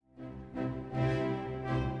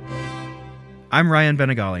I'm Ryan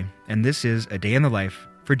Benegali, and this is A Day in the Life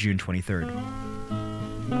for June 23rd.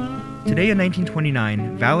 Today in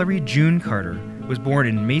 1929, Valerie June Carter was born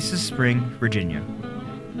in Maces Spring, Virginia.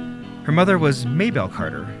 Her mother was Maybelle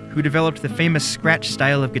Carter, who developed the famous scratch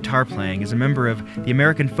style of guitar playing as a member of the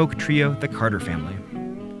American folk trio the Carter Family.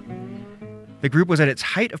 The group was at its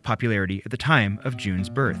height of popularity at the time of June's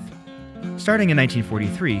birth. Starting in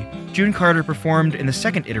 1943, June Carter performed in the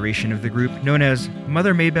second iteration of the group known as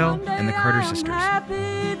Mother Maybelle and the Carter Sisters.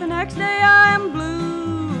 Happy, the next day I am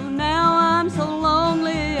blue. Now I'm so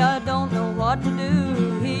lonely, I don't know what to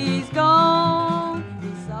do. He's gone,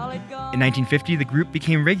 he's solid gone. In 1950, the group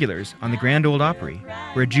became regulars on the Grand Ole Opry,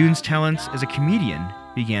 where June's talents as a comedian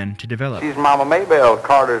began to develop. She's Mama Maybelle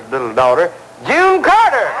Carter's little daughter, June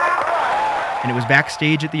Carter! And it was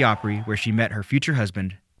backstage at the Opry where she met her future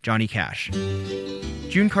husband, Johnny Cash.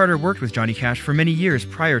 June Carter worked with Johnny Cash for many years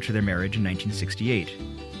prior to their marriage in 1968.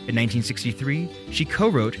 In 1963, she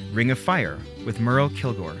co-wrote Ring of Fire with Merle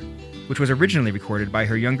Kilgore, which was originally recorded by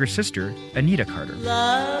her younger sister, Anita Carter.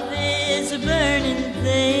 Love is a burning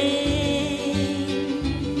thing,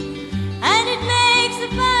 and it makes a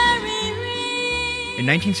fiery ring. In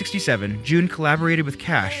 1967, June collaborated with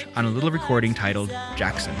Cash on a little recording titled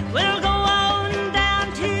Jackson. We'll go on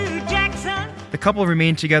down to Jackson. The couple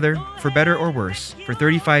remained together, for better or worse, for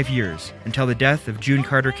 35 years, until the death of June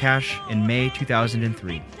Carter Cash in May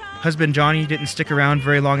 2003. Husband Johnny didn't stick around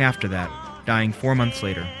very long after that, dying 4 months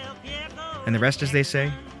later. And the rest, as they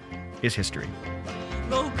say, is history.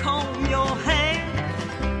 Go comb your hair.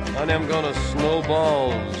 Honey, I'm gonna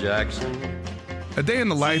snowball, Jackson. A Day in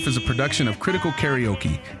the Life is a production of Critical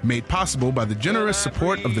Karaoke, made possible by the generous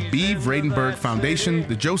support of the B. Vradenberg Foundation,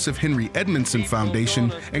 the Joseph Henry Edmondson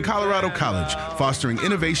Foundation, and Colorado College, fostering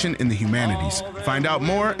innovation in the humanities. Find out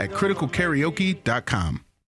more at criticalkaraoke.com.